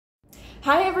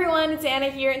Hi everyone, it's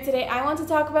Anna here, and today I want to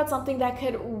talk about something that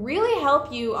could really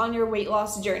help you on your weight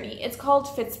loss journey. It's called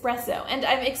Fitspresso, and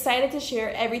I'm excited to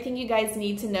share everything you guys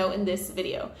need to know in this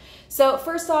video. So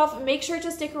first off, make sure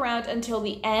to stick around until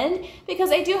the end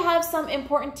because I do have some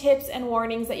important tips and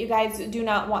warnings that you guys do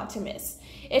not want to miss.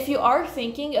 If you are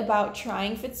thinking about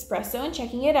trying Fitspresso and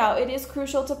checking it out, it is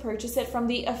crucial to purchase it from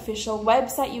the official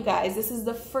website, you guys. This is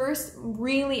the first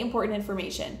really important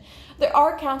information. There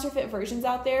are counterfeit versions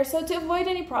out there, so to avoid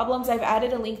any problems, I've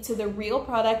added a link to the real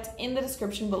product in the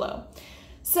description below.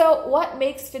 So what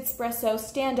makes Fitspresso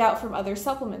stand out from other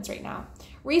supplements right now?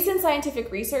 Recent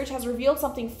scientific research has revealed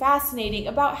something fascinating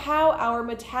about how our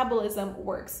metabolism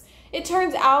works. It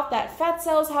turns out that fat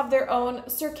cells have their own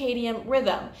circadian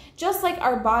rhythm, just like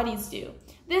our bodies do.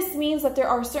 This means that there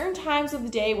are certain times of the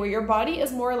day where your body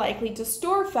is more likely to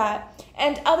store fat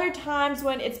and other times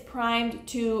when it's primed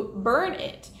to burn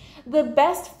it. The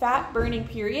best fat burning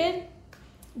period,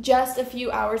 just a few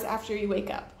hours after you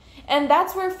wake up. And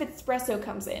that's where Fitspresso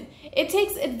comes in. It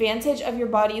takes advantage of your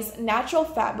body's natural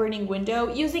fat burning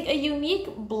window using a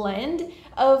unique blend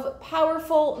of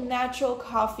powerful natural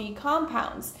coffee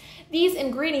compounds. These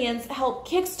ingredients help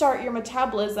kickstart your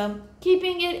metabolism,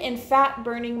 keeping it in fat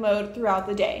burning mode throughout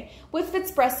the day. With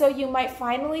Fitspresso, you might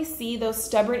finally see those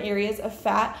stubborn areas of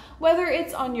fat, whether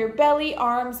it's on your belly,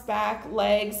 arms, back,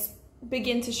 legs,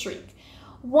 begin to shrink.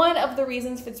 One of the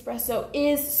reasons Fitspresso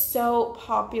is so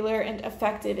popular and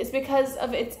effective is because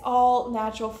of its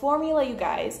all-natural formula, you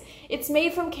guys. It's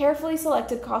made from carefully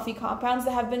selected coffee compounds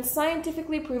that have been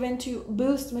scientifically proven to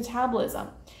boost metabolism.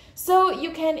 So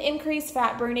you can increase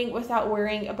fat burning without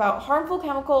worrying about harmful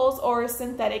chemicals or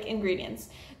synthetic ingredients.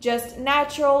 Just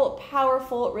natural,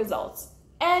 powerful results.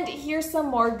 And here's some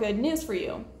more good news for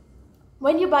you.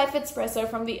 When you buy Fitspresso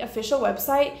from the official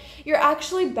website, you're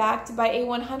actually backed by a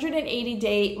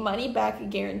 180-day money-back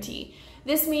guarantee.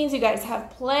 This means you guys have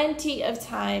plenty of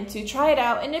time to try it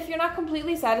out, and if you're not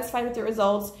completely satisfied with the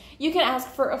results, you can ask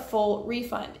for a full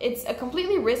refund. It's a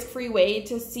completely risk-free way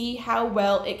to see how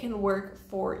well it can work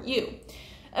for you.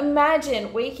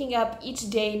 Imagine waking up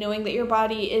each day knowing that your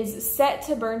body is set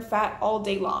to burn fat all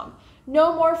day long.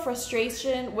 No more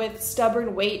frustration with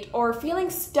stubborn weight or feeling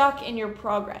stuck in your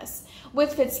progress.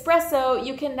 With Fitspresso,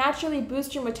 you can naturally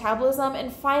boost your metabolism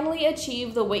and finally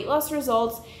achieve the weight loss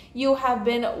results you have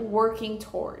been working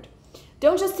toward.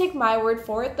 Don't just take my word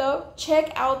for it though.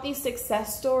 Check out the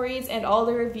success stories and all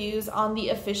the reviews on the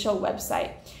official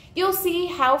website. You'll see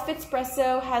how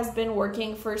Fitspresso has been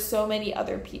working for so many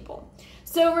other people.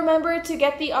 So remember, to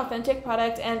get the authentic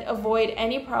product and avoid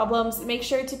any problems, make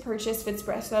sure to purchase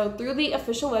Fitspresso through the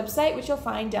official website, which you'll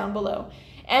find down below.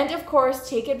 And of course,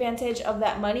 take advantage of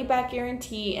that money-back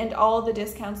guarantee and all the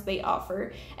discounts they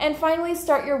offer. And finally,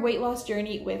 start your weight loss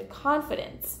journey with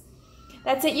confidence.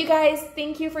 That's it, you guys.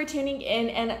 Thank you for tuning in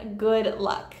and good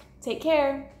luck. Take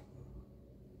care.